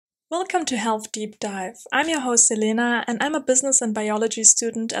Welcome to Health Deep Dive. I'm your host Selena and I'm a business and biology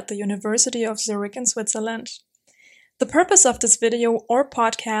student at the University of Zurich in Switzerland. The purpose of this video or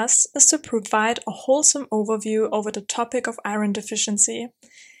podcast is to provide a wholesome overview over the topic of iron deficiency.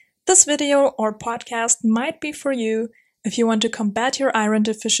 This video or podcast might be for you if you want to combat your iron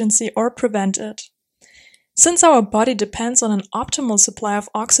deficiency or prevent it. Since our body depends on an optimal supply of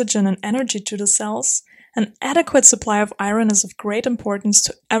oxygen and energy to the cells, an adequate supply of iron is of great importance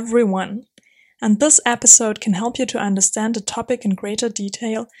to everyone. And this episode can help you to understand the topic in greater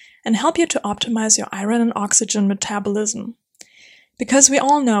detail and help you to optimize your iron and oxygen metabolism. Because we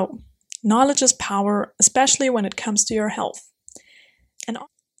all know, knowledge is power, especially when it comes to your health.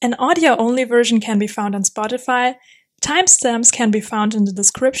 An audio-only version can be found on Spotify, timestamps can be found in the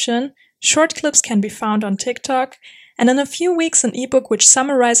description, short clips can be found on TikTok, and in a few weeks an ebook which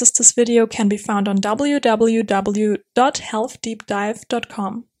summarizes this video can be found on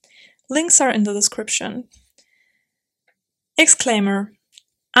www.healthdeepdive.com. Links are in the description. Exclaimer: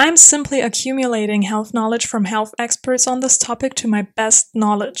 I'm simply accumulating health knowledge from health experts on this topic to my best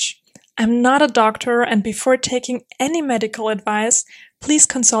knowledge. I'm not a doctor, and before taking any medical advice, please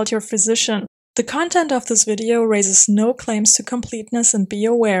consult your physician. The content of this video raises no claims to completeness, and be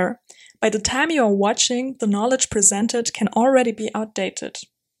aware, by the time you are watching, the knowledge presented can already be outdated.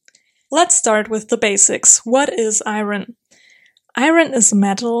 Let's start with the basics. What is iron? Iron is a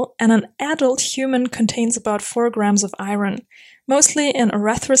metal, and an adult human contains about 4 grams of iron, mostly in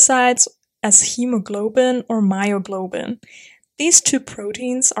erythrocytes as hemoglobin or myoglobin. These two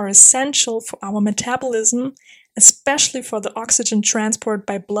proteins are essential for our metabolism, especially for the oxygen transport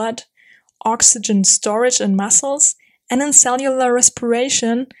by blood, oxygen storage in muscles, and in cellular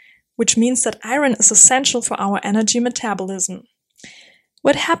respiration, which means that iron is essential for our energy metabolism.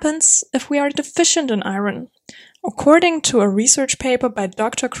 What happens if we are deficient in iron? According to a research paper by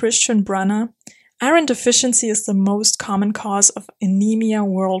Dr. Christian Brunner, iron deficiency is the most common cause of anemia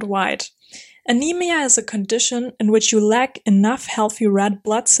worldwide. Anemia is a condition in which you lack enough healthy red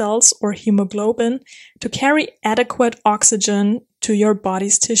blood cells or hemoglobin to carry adequate oxygen to your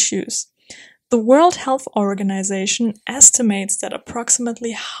body's tissues. The World Health Organization estimates that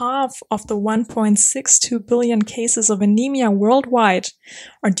approximately half of the 1.62 billion cases of anemia worldwide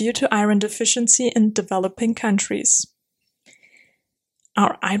are due to iron deficiency in developing countries.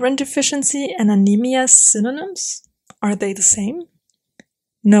 Are iron deficiency and anemia synonyms? Are they the same?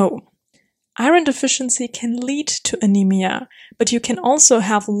 No. Iron deficiency can lead to anemia, but you can also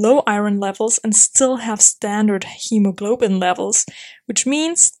have low iron levels and still have standard hemoglobin levels, which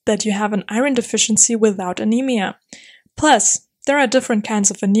means that you have an iron deficiency without anemia. Plus, there are different kinds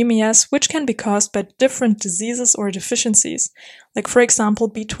of anemias which can be caused by different diseases or deficiencies, like for example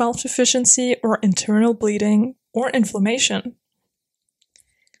B12 deficiency or internal bleeding or inflammation.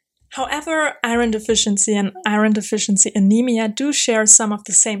 However, iron deficiency and iron deficiency anemia do share some of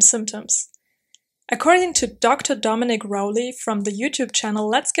the same symptoms. According to Dr. Dominic Rowley from the YouTube channel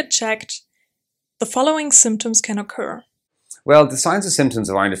Let's Get Checked, the following symptoms can occur. Well, the signs and symptoms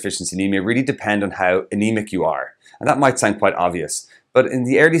of iron deficiency anemia really depend on how anemic you are, and that might sound quite obvious. But in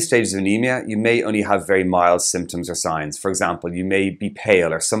the early stages of anemia, you may only have very mild symptoms or signs. For example, you may be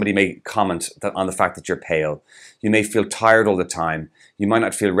pale, or somebody may comment on the fact that you're pale. You may feel tired all the time. You might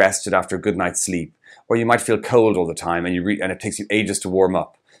not feel rested after a good night's sleep, or you might feel cold all the time and it takes you ages to warm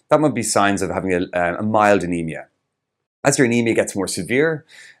up. That might be signs of having a mild anemia. As your anemia gets more severe,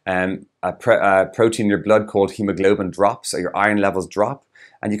 a protein in your blood called hemoglobin drops, or your iron levels drop,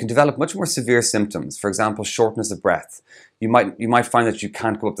 and you can develop much more severe symptoms. For example, shortness of breath. You might find that you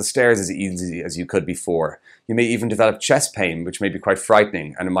can't go up the stairs as easily as you could before. You may even develop chest pain, which may be quite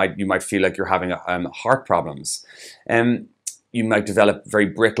frightening, and you might feel like you're having heart problems. You might develop very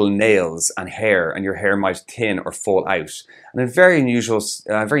brittle nails and hair, and your hair might thin or fall out. And in very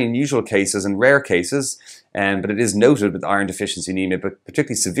unusual cases and rare cases, but it is noted with iron deficiency anemia, but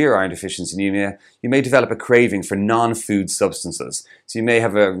particularly severe iron deficiency anemia, you may develop a craving for non-food substances. So you may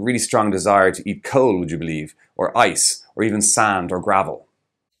have a really strong desire to eat coal, would you believe, or ice, or even sand or gravel.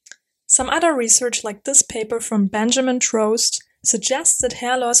 Some other research like this paper from Benjamin Trost suggests that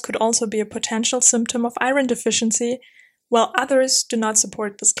hair loss could also be a potential symptom of iron deficiency, while others do not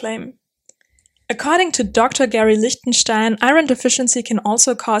support this claim. According to Dr. Gary Lichtenstein, iron deficiency can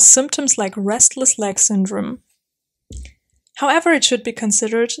also cause symptoms like restless leg syndrome. However, it should be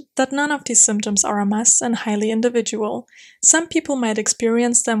considered that none of these symptoms are a must and highly individual. Some people might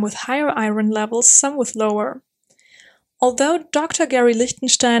experience them with higher iron levels, some with lower. Although Dr. Gary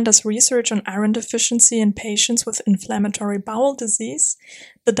Lichtenstein does research on iron deficiency in patients with inflammatory bowel disease,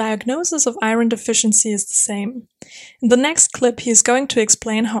 the diagnosis of iron deficiency is the same. In the next clip, he is going to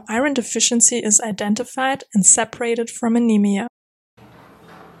explain how iron deficiency is identified and separated from anemia.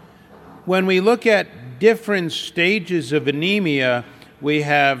 When we look at different stages of anemia, we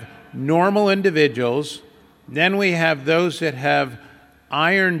have normal individuals, then we have those that have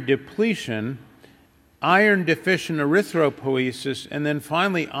iron depletion, iron deficient erythropoiesis, and then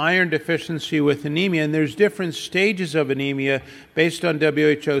finally iron deficiency with anemia. And there's different stages of anemia based on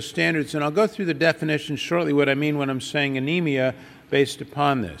WHO standards. And I'll go through the definition shortly, what I mean when I'm saying anemia based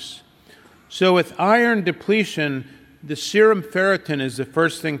upon this. So with iron depletion, the serum ferritin is the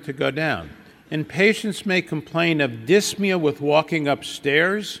first thing to go down. And patients may complain of dyspnea with walking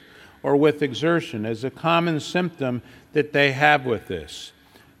upstairs or with exertion as a common symptom that they have with this.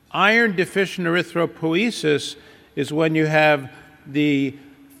 Iron deficient erythropoiesis is when you have the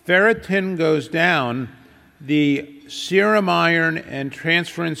ferritin goes down, the serum iron and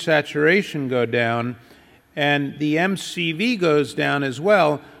transferrin saturation go down, and the MCV goes down as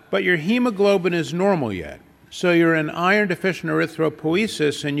well, but your hemoglobin is normal yet. So you're in iron deficient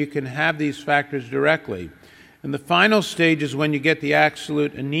erythropoiesis and you can have these factors directly. And the final stage is when you get the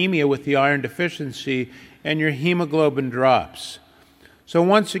absolute anemia with the iron deficiency and your hemoglobin drops. So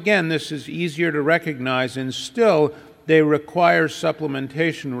once again, this is easier to recognize, and still they require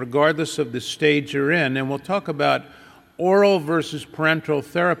supplementation regardless of the stage you're in. And we'll talk about oral versus parenteral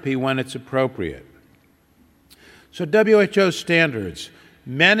therapy when it's appropriate. So WHO standards.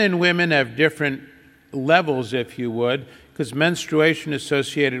 Men and women have different levels, if you would, because menstruation is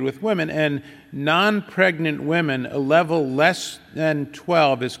associated with women. And non-pregnant women, a level less than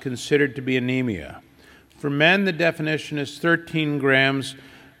 12 is considered to be anemia. For men, the definition is 13 grams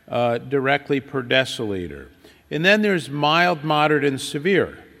directly per deciliter. And then there's mild, moderate, and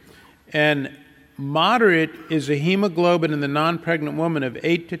severe. And moderate is a hemoglobin in the non-pregnant woman of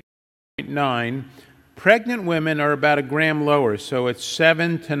 8 to 10.9. Pregnant women are about a gram lower, so it's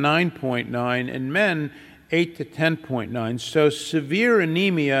 7 to 9.9, and men 8 to 10.9. So severe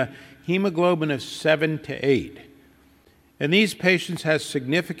anemia, hemoglobin of 7 to 8. And these patients have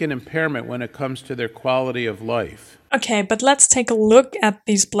significant impairment when it comes to their quality of life. Okay, but let's take a look at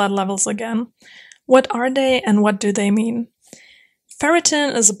these blood levels again. What are they and what do they mean?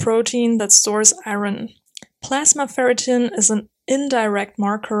 Ferritin is a protein that stores iron. Plasma ferritin is an indirect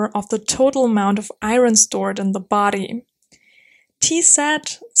marker of the total amount of iron stored in the body.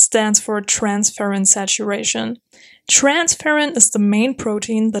 TSAT stands for transferrin saturation. Transferrin is the main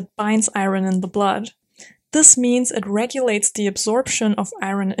protein that binds iron in the blood. This means it regulates the absorption of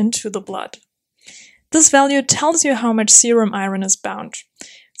iron into the blood. This value tells you how much serum iron is bound.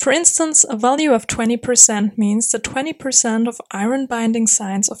 For instance, a value of 20% means that 20% of iron-binding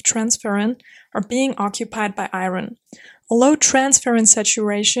sites of transferrin are being occupied by iron. A low transferrin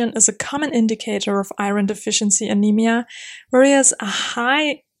saturation is a common indicator of iron deficiency anemia, whereas a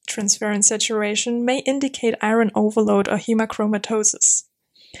high transferrin saturation may indicate iron overload or hemochromatosis.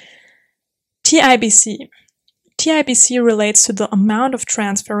 TIBC. TIBC relates to the amount of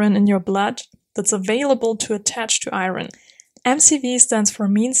transferrin in your blood that's available to attach to iron. MCV stands for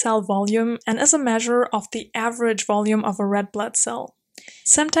mean cell volume and is a measure of the average volume of a red blood cell.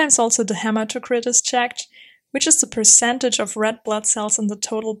 Sometimes also the hematocrit is checked, which is the percentage of red blood cells in the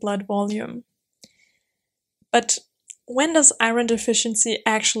total blood volume. But when does iron deficiency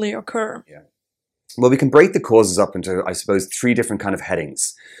actually occur? Well, we can break the causes up into, I suppose, 3 different kind of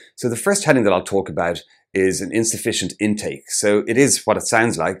headings. So the first heading that I'll talk about is an insufficient intake. So it is what it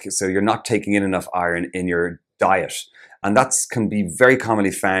sounds like. So you're not taking in enough iron in your diet. And that can be very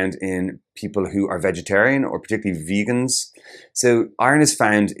commonly found in people who are vegetarian or particularly vegans. So iron is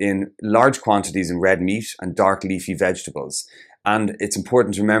found in large quantities in red meat and dark leafy vegetables. And it's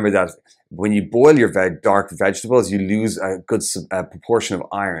important to remember that when you boil your dark vegetables, you lose a good proportion of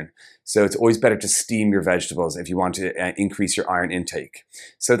iron. So it's always better to steam your vegetables if you want to increase your iron intake.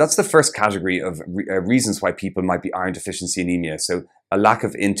 So that's the first category of reasons why people might be iron deficiency anemia. So a lack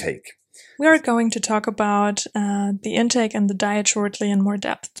of intake. We are going to talk about the intake and the diet shortly in more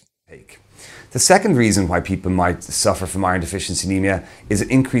depth. The second reason why people might suffer from iron deficiency anemia is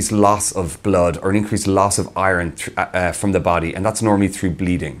an increased loss of blood or an increased loss of iron from the body, and that's normally through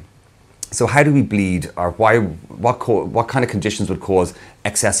bleeding. So how do we bleed, or what kind of conditions would cause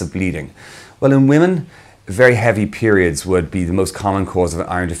excessive bleeding? Well, in women, very heavy periods would be the most common cause of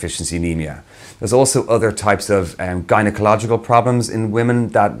iron deficiency anemia. There's also other types of gynecological problems in women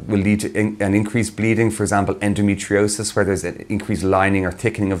that will lead to an increased bleeding. For example, endometriosis, where there's an increased lining or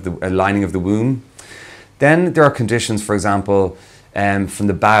thickening of the lining of the womb. Then there are conditions, for example, from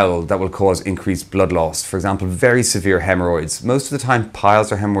the bowel that will cause increased blood loss. For example, very severe hemorrhoids. Most of the time,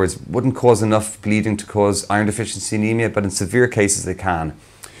 piles or hemorrhoids wouldn't cause enough bleeding to cause iron deficiency anemia, but in severe cases they can.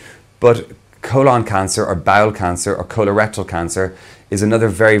 But colon cancer or bowel cancer or colorectal cancer is another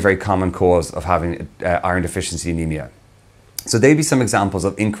very, very common cause of having iron deficiency anemia. So they'd be some examples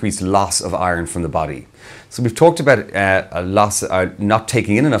of increased loss of iron from the body. So we've talked about a loss, not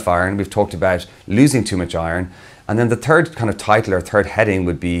taking in enough iron. We've talked about losing too much iron. And then the third kind of title or third heading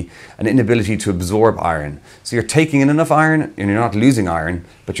would be an inability to absorb iron. So you're taking in enough iron and you're not losing iron,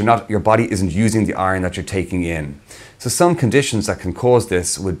 but your body isn't using the iron that you're taking in. So some conditions that can cause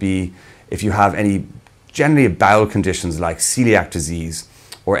this would be if you have any generally bowel conditions like celiac disease,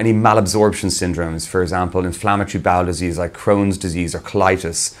 or any malabsorption syndromes, for example, inflammatory bowel disease like Crohn's disease or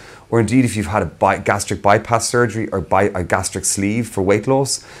colitis, or indeed if you've had a gastric bypass surgery or a gastric sleeve for weight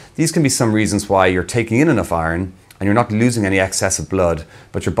loss. These can be some reasons why you're taking in enough iron and you're not losing any excess of blood,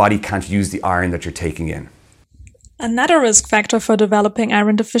 but your body can't use the iron that you're taking in. Another risk factor for developing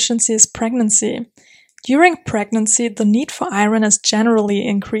iron deficiency is pregnancy. During pregnancy, the need for iron is generally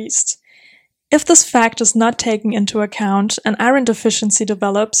increased. If this fact is not taken into account and iron deficiency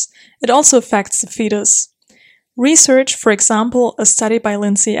develops, it also affects the fetus. Research, for example, a study by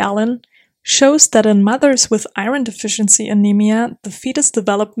Lindsay Allen, shows that in mothers with iron deficiency anemia, the fetus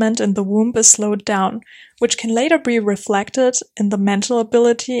development in the womb is slowed down, which can later be reflected in the mental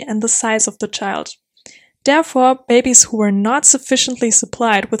ability and the size of the child. Therefore, babies who were not sufficiently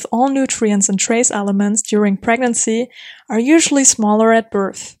supplied with all nutrients and trace elements during pregnancy are usually smaller at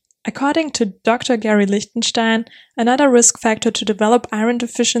birth. According to Dr. Gary Lichtenstein, another risk factor to develop iron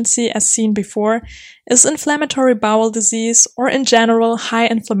deficiency, as seen before, is inflammatory bowel disease or in general high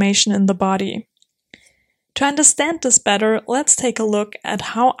inflammation in the body. To understand this better, let's take a look at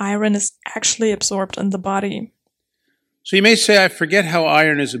how iron is actually absorbed in the body. So you may say, I forget how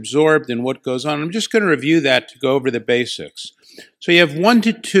iron is absorbed and what goes on. I'm just going to review that to go over the basics. So you have 1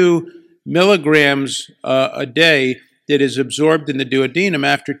 to 2 milligrams a day that is absorbed in the duodenum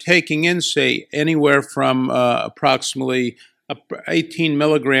after taking in, say, anywhere from approximately 18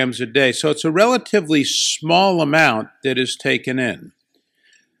 milligrams a day. So it's a relatively small amount that is taken in.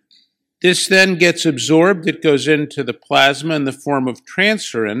 This then gets absorbed. It goes into the plasma in the form of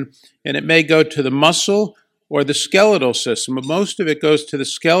transferrin, and it may go to the muscle or the skeletal system, but most of it goes to the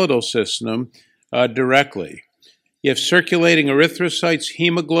skeletal system directly. You have circulating erythrocytes,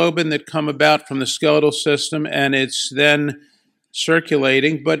 hemoglobin that come about from the skeletal system, and it's then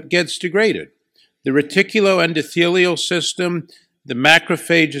circulating but gets degraded. The reticuloendothelial system, the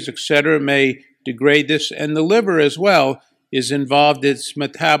macrophages, etc., may degrade this, and the liver as well is involved in its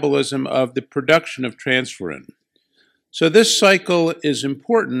metabolism of the production of transferrin. So this cycle is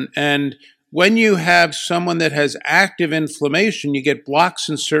important, and when you have someone that has active inflammation, you get blocks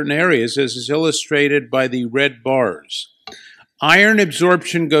in certain areas, as is illustrated by the red bars. Iron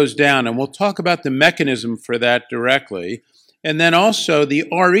absorption goes down, and we'll talk about the mechanism for that directly. And then also the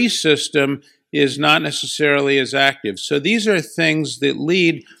RE system is not necessarily as active. So these are things that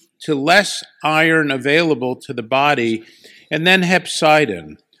lead to less iron available to the body. And then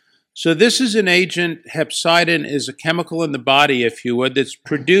hepcidin. So this is an agent, hepcidin is a chemical in the body, if you would, that's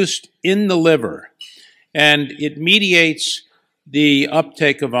produced in the liver, and it mediates the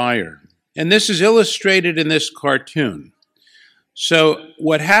uptake of iron. And this is illustrated in this cartoon. So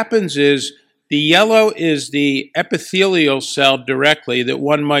what happens is the yellow is the epithelial cell directly that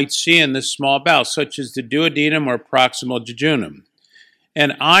one might see in the small bowel, such as the duodenum or proximal jejunum.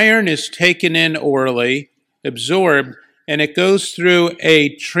 And iron is taken in orally, absorbed, and it goes through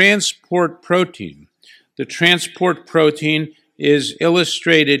a transport protein. The transport protein is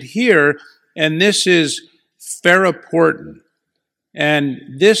illustrated here, and this is ferroportin. And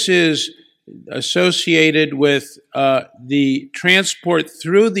this is associated with the transport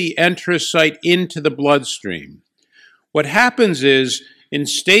through the enterocyte into the bloodstream. What happens is, in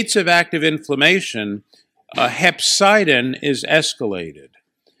states of active inflammation, hepcidin is escalated.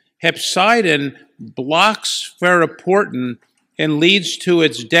 Hepcidin blocks ferroportin and leads to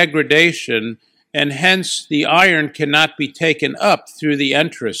its degradation, and hence the iron cannot be taken up through the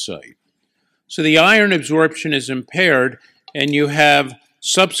enterocyte. So the iron absorption is impaired, and you have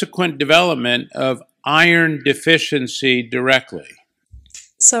subsequent development of iron deficiency directly.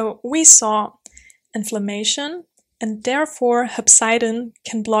 So we saw inflammation, and therefore hepcidin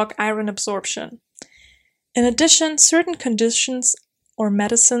can block iron absorption. In addition, certain conditions or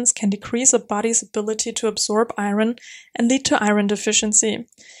medicines can decrease a body's ability to absorb iron and lead to iron deficiency.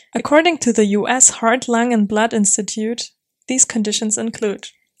 According to the US Heart, Lung, and Blood Institute, these conditions include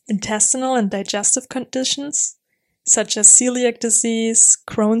intestinal and digestive conditions, such as celiac disease,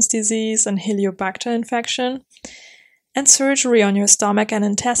 Crohn's disease, and Helicobacter infection, and surgery on your stomach and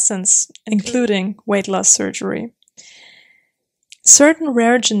intestines, including weight loss surgery. Certain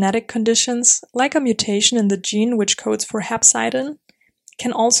rare genetic conditions, like a mutation in the gene which codes for hepcidin,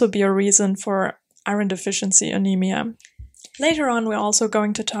 can also be a reason for iron deficiency anemia. Later on, we're also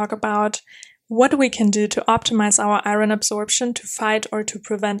going to talk about what we can do to optimize our iron absorption to fight or to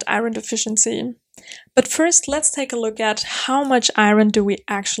prevent iron deficiency. But first, let's take a look at how much iron do we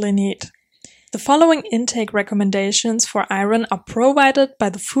actually need. The following intake recommendations for iron are provided by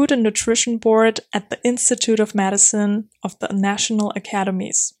the Food and Nutrition Board at the Institute of Medicine of the National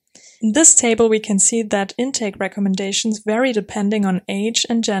Academies. In this table, we can see that intake recommendations vary depending on age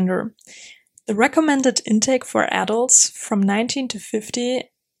and gender. The recommended intake for adults from 19 to 50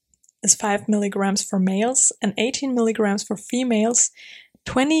 is 5 milligrams for males and 18 milligrams for females.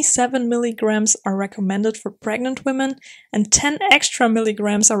 27 milligrams are recommended for pregnant women, and 10 extra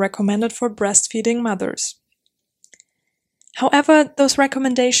milligrams are recommended for breastfeeding mothers. However, those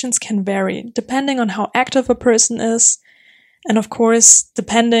recommendations can vary depending on how active a person is, and of course,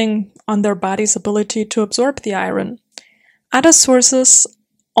 depending on their body's ability to absorb the iron. Other sources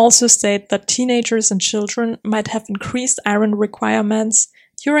also state that teenagers and children might have increased iron requirements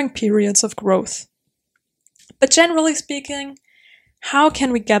during periods of growth. But generally speaking, how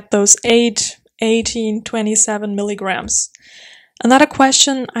can we get those 8, 18, 27 milligrams? Another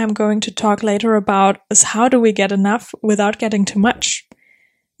question I'm going to talk later about is how do we get enough without getting too much?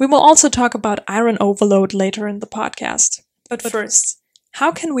 We will also talk about iron overload later in the podcast. But first,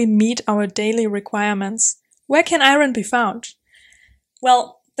 how can we meet our daily requirements? Where can iron be found?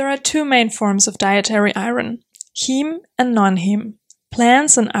 Well, there are two main forms of dietary iron, heme and non-heme.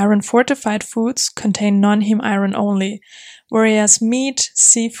 Plants and iron-fortified foods contain non-heme iron only, whereas meat,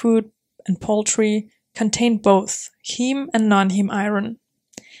 seafood, and poultry contain both heme and non-heme iron.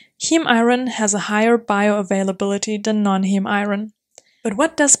 Heme iron has a higher bioavailability than non-heme iron. But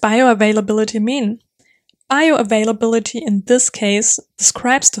what does bioavailability mean? Bioavailability in this case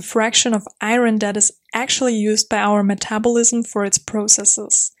describes the fraction of iron that is actually used by our metabolism for its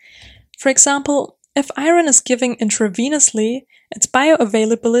processes. For example, if iron is given intravenously, its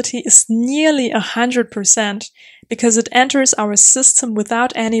bioavailability is nearly 100% because it enters our system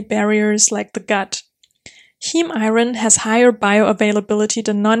without any barriers like the gut. Heme iron has higher bioavailability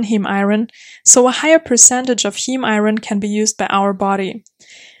than non-heme iron, so a higher percentage of heme iron can be used by our body.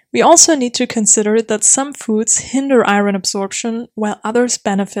 We also need to consider that some foods hinder iron absorption while others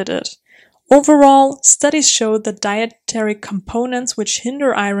benefit it. Overall, studies show that dietary components which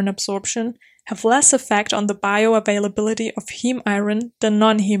hinder iron absorption have less effect on the bioavailability of heme iron than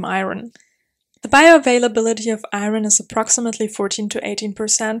non-heme iron. The bioavailability of iron is approximately 14 to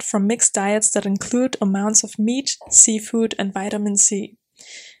 18% from mixed diets that include amounts of meat, seafood, and vitamin C.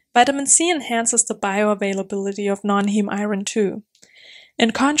 Vitamin C enhances the bioavailability of non-heme iron too.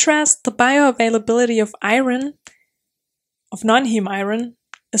 In contrast, the bioavailability of non-heme iron,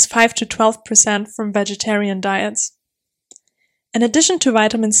 is 5 to 12% from vegetarian diets. In addition to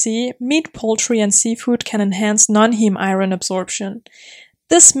vitamin C, meat, poultry, and seafood can enhance non-heme iron absorption.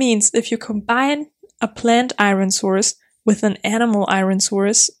 This means if you combine a plant iron source with an animal iron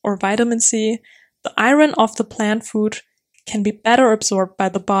source or vitamin C, the iron of the plant food can be better absorbed by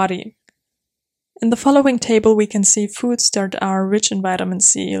the body. In the following table, we can see foods that are rich in vitamin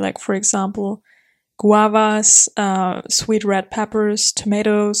C, like for example, guavas, sweet red peppers,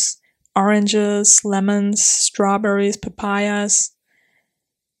 tomatoes, oranges, lemons, strawberries, papayas.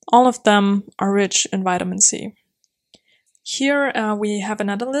 All of them are rich in vitamin C. Here we have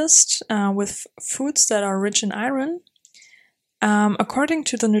another list with foods that are rich in iron. According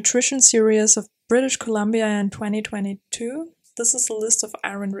to the nutrition series of British Columbia in 2022, this is a list of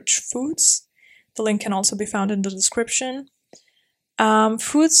iron-rich foods. The link can also be found in the description.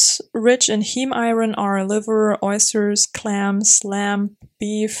 Foods rich in heme iron are liver, oysters, clams, lamb,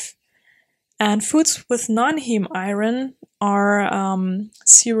 beef. And foods with non-heme iron are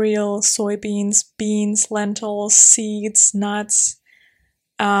cereal, soybeans, beans, lentils, seeds, nuts,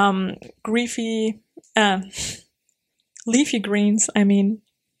 leafy greens,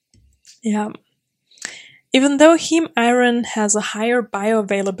 Yeah. Even though heme iron has a higher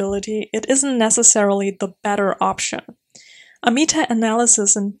bioavailability, it isn't necessarily the better option. A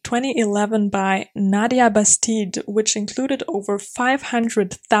meta-analysis in 2011 by Nadia Bastide, which included over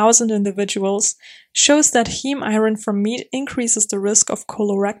 500,000 individuals, shows that heme iron from meat increases the risk of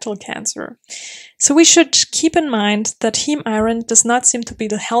colorectal cancer. So we should keep in mind that heme iron does not seem to be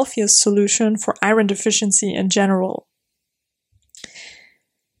the healthiest solution for iron deficiency in general.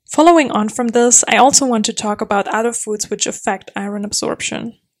 Following on from this, I also want to talk about other foods which affect iron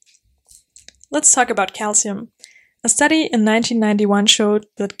absorption. Let's talk about calcium. A study in 1991 showed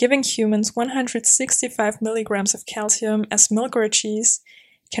that giving humans 165 milligrams of calcium as milk or cheese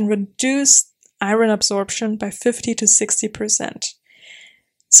can reduce iron absorption by 50 to 60%.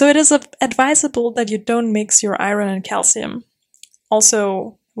 So it is advisable that you don't mix your iron and calcium.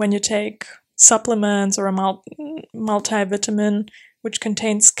 Also, when you take supplements or a multivitamin which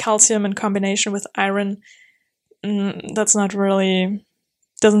contains calcium in combination with iron, that's not really,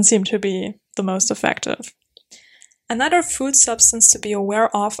 doesn't seem to be the most effective. Another food substance to be aware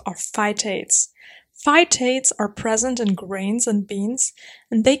of are phytates. Phytates are present in grains and beans,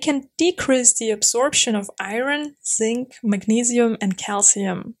 and they can decrease the absorption of iron, zinc, magnesium, and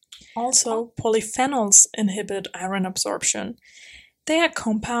calcium. Also, polyphenols inhibit iron absorption. They are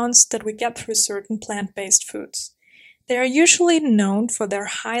compounds that we get through certain plant-based foods. They are usually known for their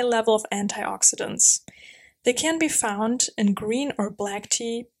high level of antioxidants. They can be found in green or black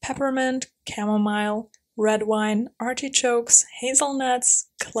tea, peppermint, chamomile, red wine, artichokes, hazelnuts,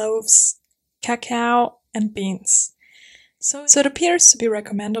 cloves, cacao, and beans. So it appears to be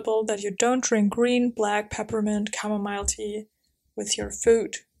recommendable that you don't drink green, black, peppermint, chamomile tea with your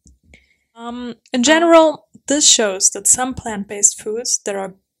food. In general, this shows that some plant-based foods that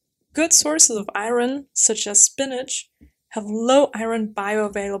are good sources of iron, such as spinach, have low iron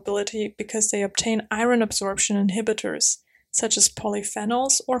bioavailability because they obtain iron absorption inhibitors, such as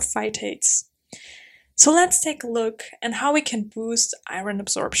polyphenols or phytates. So let's take a look at how we can boost iron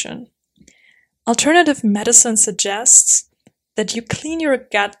absorption. Alternative medicine suggests that you clean your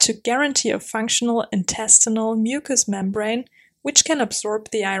gut to guarantee a functional intestinal mucous membrane which can absorb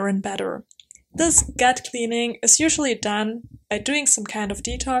the iron better. This gut cleaning is usually done by doing some kind of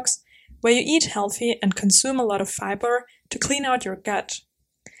detox where you eat healthy and consume a lot of fiber to clean out your gut.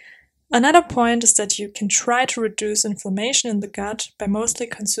 Another point is that you can try to reduce inflammation in the gut by mostly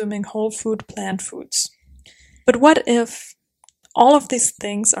consuming whole food plant foods. But what if all of these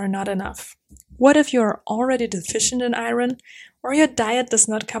things are not enough? What if you are already deficient in iron or your diet does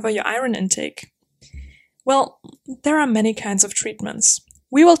not cover your iron intake? Well, there are many kinds of treatments.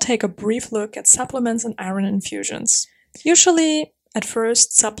 We will take a brief look at supplements and iron infusions. Usually, at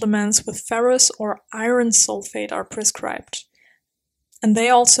first, supplements with ferrous or iron sulfate are prescribed, and they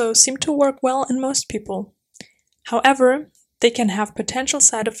also seem to work well in most people. However, they can have potential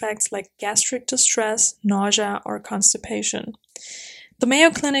side effects like gastric distress, nausea, or constipation. The Mayo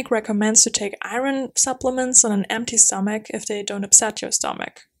Clinic recommends to take iron supplements on an empty stomach if they don't upset your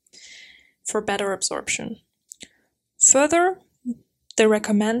stomach, for better absorption. Further, they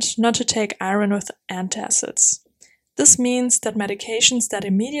recommend not to take iron with antacids. This means that medications that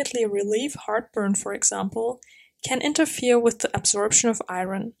immediately relieve heartburn, for example, can interfere with the absorption of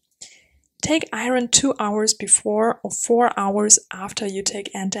iron. Take iron 2 hours before or 4 hours after you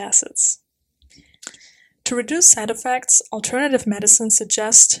take antacids. To reduce side effects, alternative medicine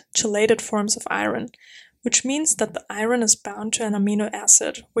suggests chelated forms of iron, which means that the iron is bound to an amino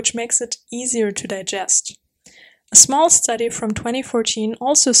acid, which makes it easier to digest. A small study from 2014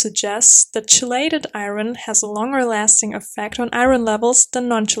 also suggests that chelated iron has a longer lasting effect on iron levels than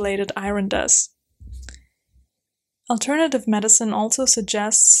non-chelated iron does. Alternative medicine also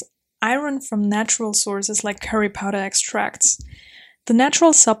suggests iron from natural sources like curry powder extracts. The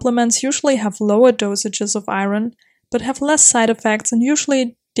natural supplements usually have lower dosages of iron, but have less side effects, and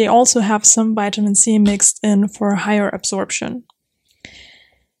usually they also have some vitamin C mixed in for higher absorption.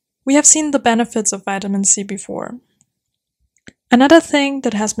 We have seen the benefits of vitamin C before. Another thing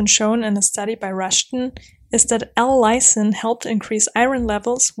that has been shown in a study by Rushton is that L-lysine helped increase iron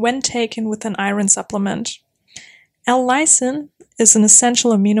levels when taken with an iron supplement. L-lysine is an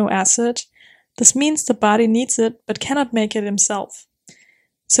essential amino acid. This means the body needs it but cannot make it himself.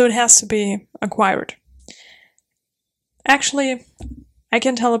 So it has to be acquired. Actually, I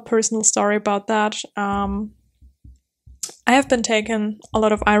can tell a personal story about that. I have been taking a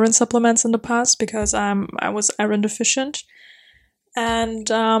lot of iron supplements in the past because I was iron deficient. And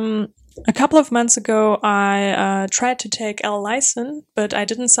a couple of months ago, I tried to take L-lysine, but I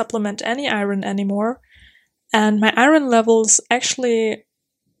didn't supplement any iron anymore. And my iron levels actually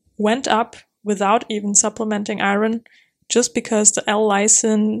went up without even supplementing iron, just because the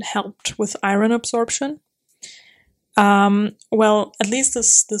L-lysine helped with iron absorption. Well, at least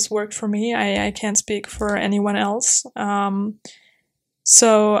this worked for me. I can't speak for anyone else.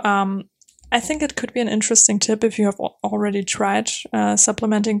 So I think it could be an interesting tip if you have already tried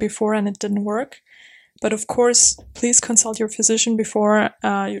supplementing before and it didn't work. But of course, please consult your physician before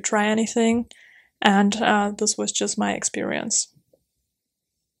you try anything. And this was just my experience.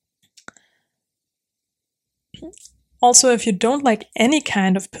 Also, if you don't like any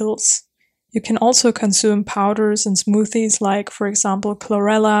kind of pills, you can also consume powders and smoothies like, for example,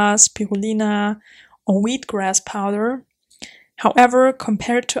 chlorella, spirulina, or wheatgrass powder. However,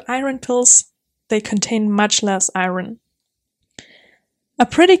 compared to iron pills, they contain much less iron. A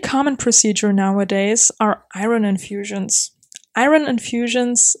pretty common procedure nowadays are iron infusions. Iron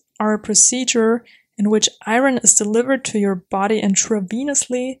infusions are a procedure in which iron is delivered to your body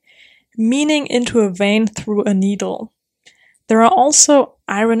intravenously, meaning into a vein through a needle. There are also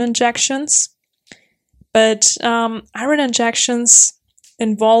iron injections, but iron injections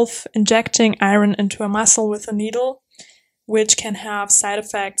involve injecting iron into a muscle with a needle, which can have side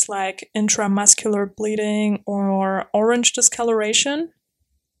effects like intramuscular bleeding or orange discoloration.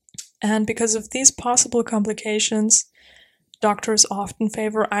 And because of these possible complications, doctors often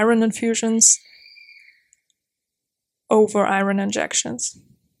favor iron infusions over iron injections.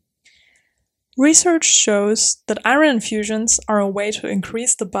 Research shows that iron infusions are a way to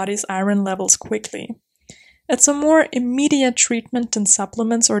increase the body's iron levels quickly. It's a more immediate treatment than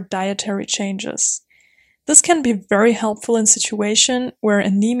supplements or dietary changes. This can be very helpful in situations where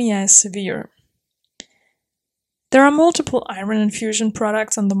anemia is severe. There are multiple iron infusion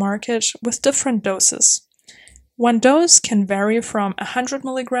products on the market with different doses. One dose can vary from 100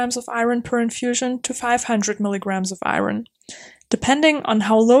 milligrams of iron per infusion to 500 milligrams of iron. Depending on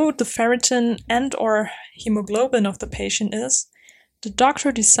how low the ferritin and/or hemoglobin of the patient is, the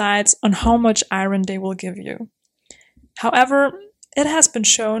doctor decides on how much iron they will give you. However, it has been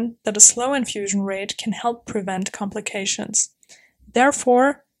shown that a slow infusion rate can help prevent complications.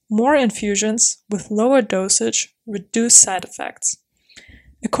 Therefore, more infusions with lower dosage reduce side effects.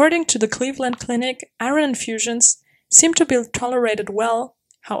 According to the Cleveland Clinic, iron infusions seem to be tolerated well.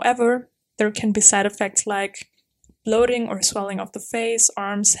 However, there can be side effects like bloating or swelling of the face,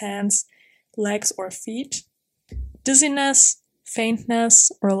 arms, hands, legs, or feet, dizziness,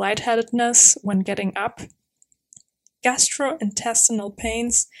 faintness, or lightheadedness when getting up, gastrointestinal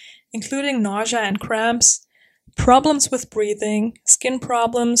pains, including nausea and cramps, problems with breathing, skin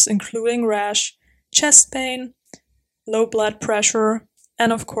problems, including rash, chest pain, low blood pressure,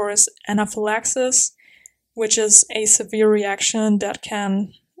 and of course, anaphylaxis, which is a severe reaction that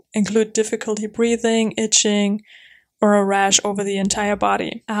can include difficulty breathing, itching, or a rash over the entire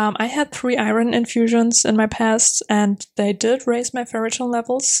body. I had 3 iron infusions in my past, and they did raise my ferritin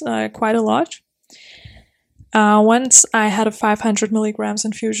levels quite a lot. Once I had a 500 milligrams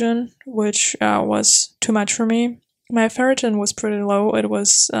infusion, which was too much for me. My ferritin was pretty low.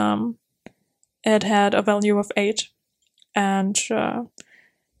 It had a value of 8, and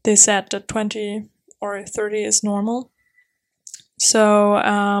they said that 20 or 30 is normal. So,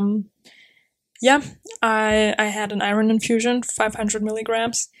 I had an iron infusion, 500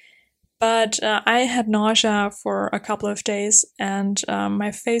 milligrams, but I had nausea for a couple of days, and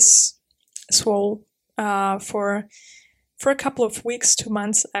my face swole for a couple of weeks to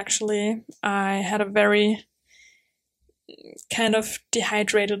months, actually. I had a very kind of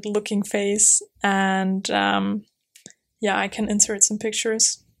dehydrated looking face, and I can insert some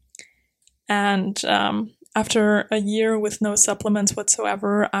pictures. And after a year with no supplements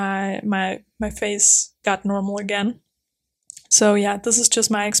whatsoever, my face got normal again. So yeah, this is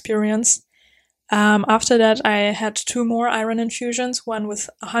just my experience. After that, I had 2 more iron infusions, one with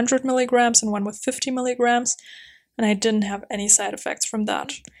 100 milligrams and one with 50 milligrams, and I didn't have any side effects from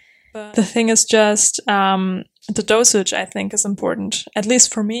that. But the thing is just, the dosage, I think, is important, at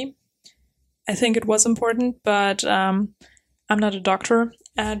least for me. I think it was important, but I'm not a doctor,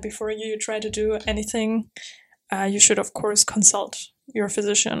 and before you try to do anything, you should, of course, consult your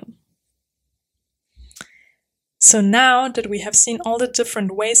physician. So now that we have seen all the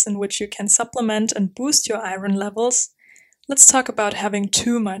different ways in which you can supplement and boost your iron levels, let's talk about having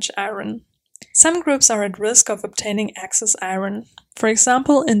too much iron. Some groups are at risk of obtaining excess iron. For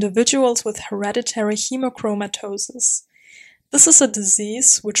example, individuals with hereditary hemochromatosis. This is a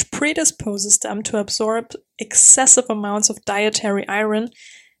disease which predisposes them to absorb excessive amounts of dietary iron,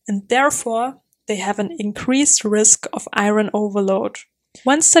 and therefore they have an increased risk of iron overload.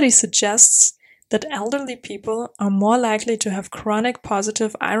 One study suggests that elderly people are more likely to have chronic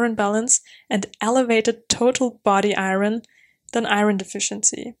positive iron balance and elevated total body iron than iron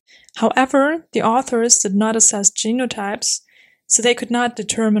deficiency. However, the authors did not assess genotypes, so they could not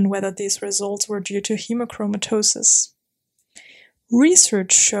determine whether these results were due to hemochromatosis.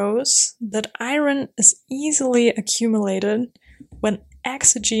 Research shows that iron is easily accumulated when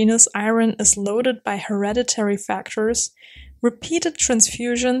exogenous iron is loaded by hereditary factors, repeated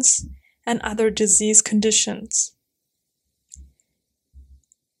transfusions, and other disease conditions.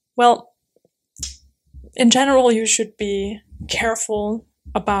 Well, in general, you should be careful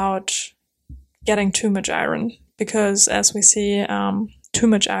about getting too much iron because, as we see, too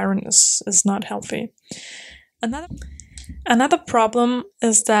much iron is not healthy. Another problem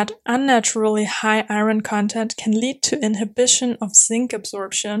is that unnaturally high iron content can lead to inhibition of zinc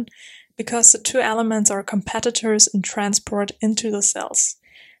absorption because the two elements are competitors in transport into the cells.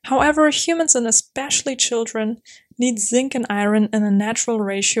 However, humans and especially children need zinc and iron in a natural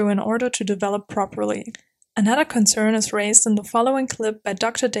ratio in order to develop properly. Another concern is raised in the following clip by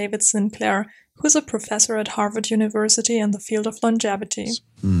Dr. David Sinclair, who is a professor at Harvard University in the field of longevity.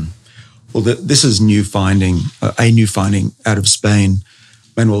 Well, this is a new finding out of Spain.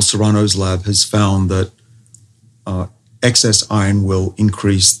 Manuel Serrano's lab has found that excess iron will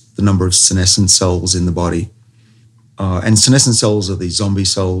increase the number of senescent cells in the body. And senescent cells are these zombie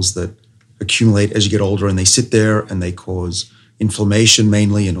cells that accumulate as you get older, and they sit there and they cause inflammation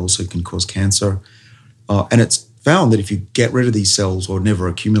mainly, and also can cause cancer. And it's found that if you get rid of these cells or never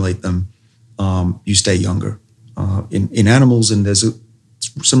accumulate them, you stay younger. In animals, and there's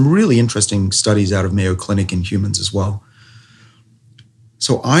some really interesting studies out of Mayo Clinic in humans as well.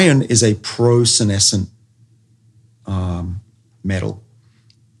 So iron is a pro-senescent metal.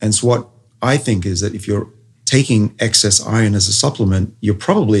 And so what I think is that if you're taking excess iron as a supplement, you're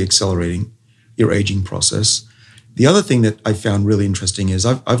probably accelerating your aging process. The other thing that I found really interesting is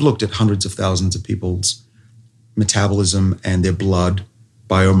I've looked at hundreds of thousands of people's metabolism and their blood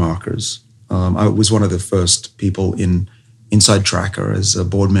biomarkers. I was one of the first people in Inside Tracker as a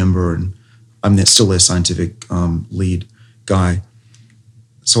board member, and I'm still their scientific lead guy.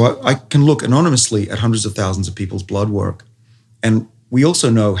 So I can look anonymously at hundreds of thousands of people's blood work. And we also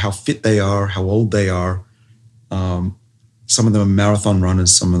know how fit they are, how old they are. Some of them are marathon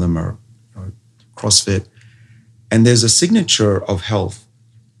runners, some of them are CrossFit. And there's a signature of health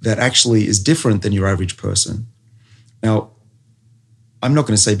that actually is different than your average person. Now, I'm not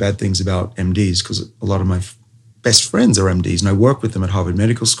going to say bad things about MDs because a lot of my best friends are MDs and I work with them at Harvard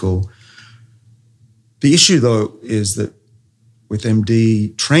Medical School. The issue, though, is that with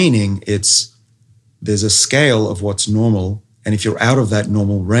MD training, there's a scale of what's normal, and if you're out of that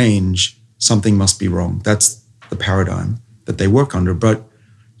normal range, something must be wrong. That's the paradigm that they work under. But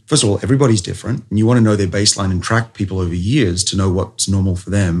first of all, everybody's different, and you want to know their baseline and track people over years to know what's normal for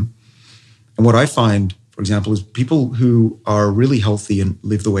them. And what I find, for example, is people who are really healthy and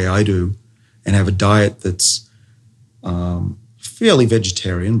live the way I do and have a diet that's fairly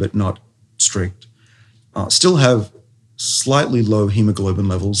vegetarian but not strict, still have slightly low hemoglobin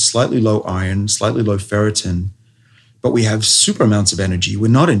levels, slightly low iron, slightly low ferritin, but we have super amounts of energy. We're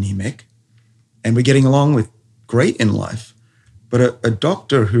not anemic, and we're getting along with great in life. But a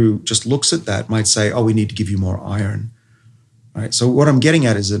doctor who just looks at that might say, oh, we need to give you more iron. Right? So what I'm getting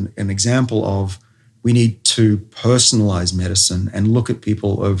at is an example of we need to personalize medicine and look at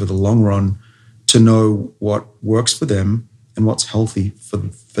people over the long run to know what works for them and what's healthy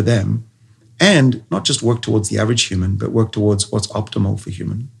for them, and not just work towards the average human, but work towards what's optimal for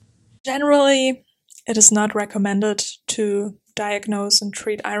human. Generally, it is not recommended to diagnose and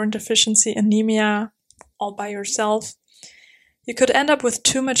treat iron deficiency anemia all by yourself. You could end up with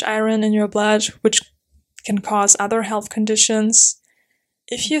too much iron in your blood, which can cause other health conditions.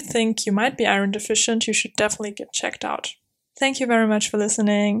 If you think you might be iron deficient, you should definitely get checked out. Thank you very much for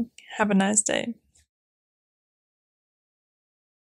listening. Have a nice day.